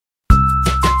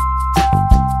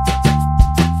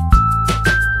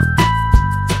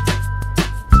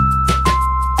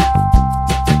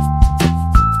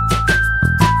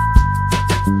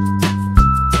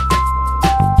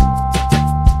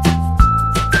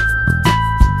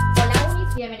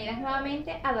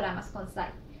nuevamente a Doramas con Sai.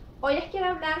 Hoy les quiero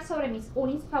hablar sobre mis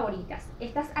Unnies favoritas,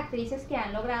 estas actrices que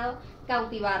han logrado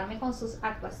cautivarme con sus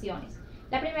actuaciones.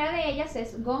 La primera de ellas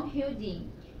es Gong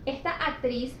Hyo-jin, esta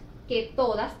actriz que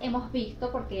todas hemos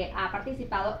visto porque ha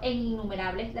participado en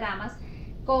innumerables dramas.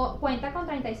 Cuenta con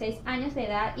 36 años de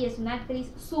edad y es una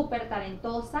actriz súper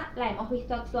talentosa. La hemos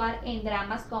visto actuar en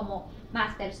dramas como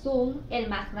Master Zoom, El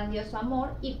más grandioso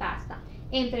amor y Pasta,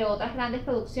 entre otras grandes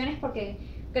producciones, porque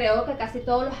creo que casi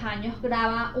todos los años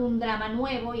graba un drama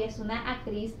nuevo y es una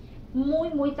actriz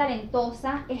muy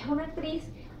talentosa. Es una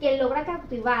actriz que logra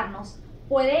cautivarnos.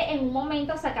 Puede en un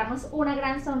momento sacarnos una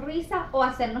gran sonrisa o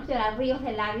hacernos llorar ríos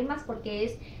de lágrimas porque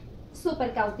es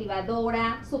súper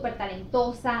cautivadora, súper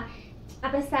talentosa. A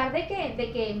pesar de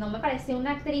que no me parece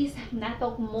una actriz, una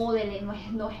top model,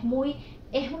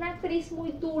 es una actriz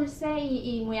muy dulce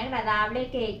y muy agradable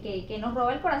que nos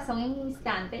roba el corazón en un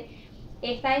instante.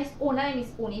 Esta es una de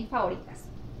mis Unnies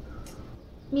favoritas.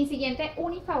 Mi siguiente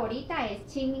Unnie favorita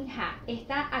es Shin Min-ha.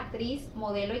 Esta actriz,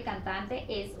 modelo y cantante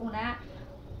es una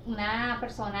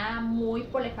persona muy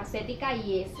polifacética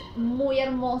y es muy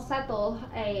hermosa.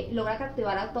 Logra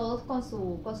captivar a todos con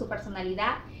su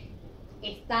personalidad.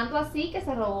 Es tanto así que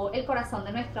se robó el corazón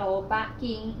de nuestra opa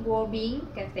Kim Woo-bin,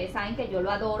 que ustedes saben que yo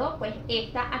lo adoro. Pues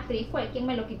esta actriz fue quien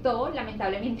me lo quitó.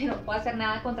 Lamentablemente no puedo hacer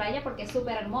nada contra ella porque es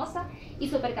súper hermosa y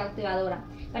súper cautivadora.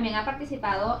 También ha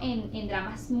participado en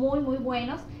dramas muy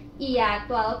buenos y ha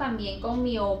actuado también con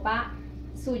mi opa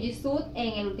Soo Ji-soo.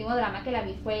 En el último drama que la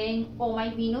vi fue en Oh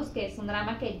My Venus, que es un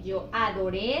drama que yo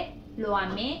adoré, lo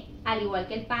amé, al igual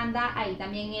que el Panda. Ahí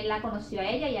también él la conoció a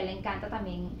ella y a él le encanta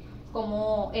también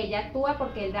cómo ella actúa,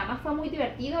 porque el drama fue muy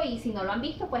divertido y si no lo han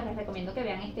visto pues les recomiendo que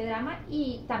vean este drama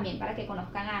y también para que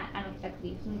conozcan a nuestra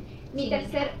actriz. Mi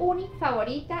tercer Unnie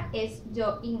favorita es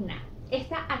Jo In-na.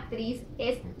 Esta actriz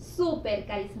es súper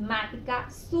carismática,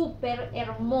 súper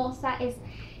hermosa,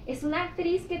 es una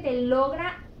actriz que te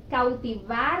logra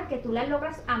cautivar, que tú la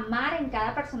logras amar en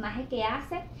cada personaje que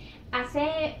hace.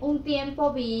 Hace un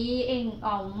tiempo vi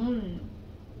a un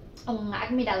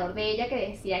admirador de ella que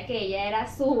decía que ella era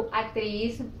su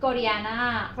actriz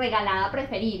coreana regalada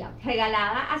preferida.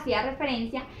 Regalada hacía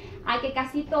referencia a que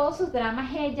casi todos sus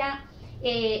dramas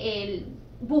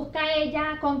busca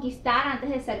ella conquistar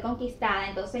antes de ser conquistada.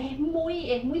 Entonces es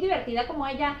muy divertida como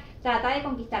ella trata de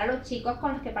conquistar a los chicos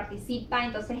con los que participa.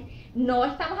 Entonces no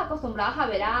estamos acostumbrados a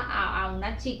ver a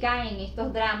una chica en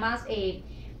estos dramas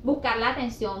buscar la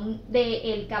atención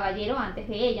del caballero antes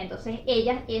de ella. Entonces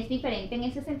ella es diferente en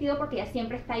ese sentido porque ella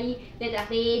siempre está ahí detrás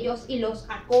de ellos y los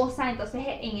acosa. Entonces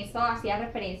en eso hacía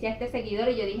referencia a este seguidor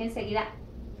y yo dije enseguida,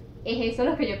 es eso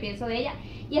lo que yo pienso de ella.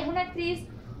 Y es una actriz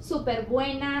súper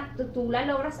buena, tú la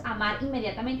logras amar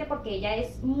inmediatamente porque ella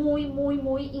es muy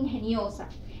ingeniosa.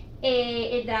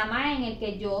 El drama en el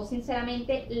que yo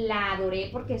sinceramente la adoré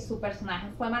porque su personaje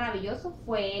fue maravilloso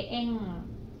fue en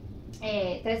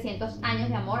 300 años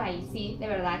de amor. Ahí sí, de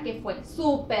verdad que fue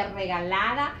súper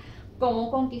regalada cómo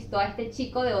conquistó a este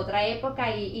chico de otra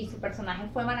época y su personaje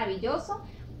fue maravilloso.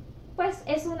 Pues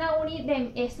es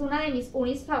una de mis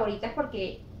Unnies favoritas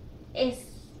porque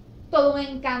es todo un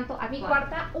encanto. Mi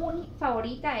cuarta Unnie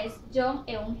favorita es Jung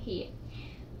Eun-hye.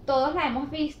 Todos la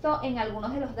hemos visto en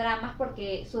algunos de los dramas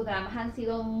porque sus dramas han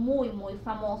sido muy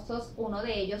famosos. Uno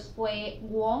de ellos fue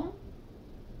Won,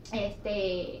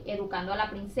 educando a la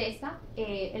princesa.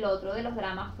 El otro de los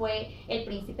dramas fue El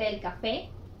príncipe del café.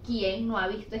 ¿Quién no ha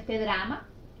visto este drama?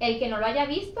 El que no lo haya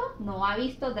visto no ha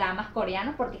visto dramas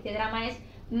coreanos porque este drama es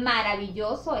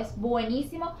maravilloso, es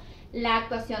buenísimo. La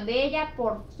actuación de ella,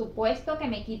 por supuesto que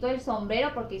me quito el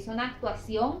sombrero porque hizo una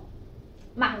actuación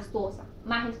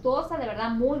majestuosa, de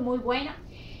verdad muy buena.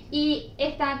 Y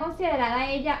está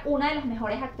considerada ella una de las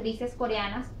mejores actrices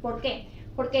coreanas. ¿Por qué?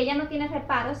 Porque ella no tiene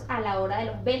reparos a la hora de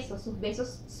los besos. Sus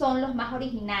besos son los más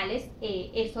originales,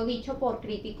 eso dicho por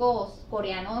críticos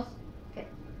coreanos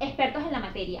expertos en la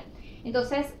materia.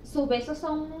 Entonces sus besos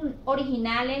son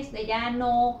originales. Ella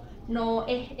no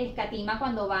escatima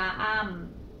cuando va a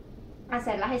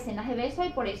hacer las escenas de beso y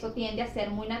por eso tiende a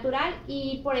ser muy natural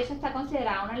y por eso está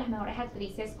considerada una de las mejores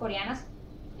actrices coreanas.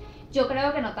 Yo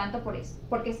creo que no tanto por eso,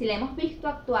 porque si la hemos visto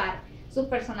actuar, sus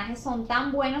personajes son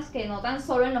tan buenos que no tan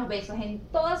solo en los besos, en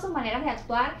todas sus maneras de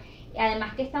actuar.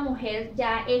 Además que esta mujer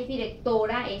ya es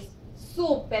directora, es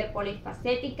súper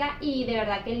polifacética y de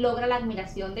verdad que logra la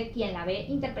admiración de quien la ve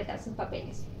interpretar sus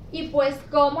papeles. Y pues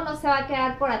cómo no se va a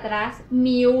quedar por atrás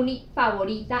mi Unnie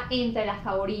favorita entre las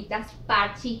favoritas,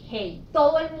 Park Ji-hye.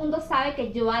 Todo el mundo sabe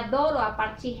que yo adoro a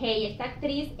Park Ji-hye. Esta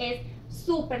actriz es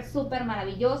súper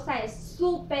maravillosa, es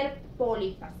súper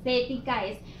polifacética,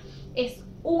 es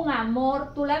un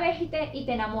amor, tú la ves y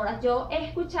te enamoras. Yo he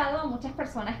escuchado a muchas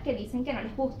personas que dicen que no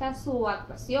les gusta su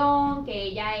actuación, que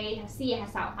ella es así, es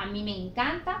asado. A mí me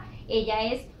encanta, ella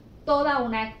es toda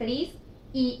una actriz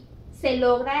y se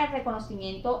logra el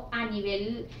reconocimiento a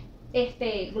nivel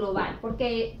global,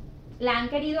 porque la han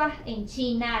querido en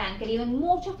China, la han querido en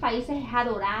muchos países, es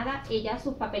adorada. Ella,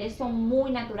 sus papeles son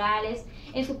muy naturales,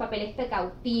 en sus papeles te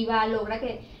cautiva,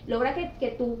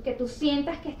 que tú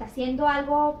sientas que está haciendo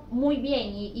algo muy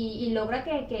bien y logra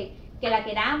que la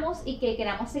queramos y que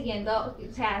queramos siguiendo,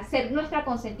 o sea, ser nuestra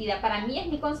consentida. Para mí es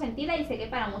mi consentida y sé que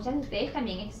para muchas de ustedes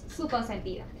también es su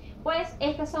consentida. Pues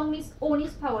estas son mis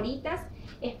unis favoritas.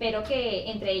 Espero que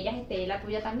entre ellas esté la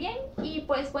tuya también. Y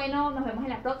pues bueno, nos vemos en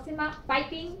la próxima.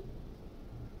 Fighting.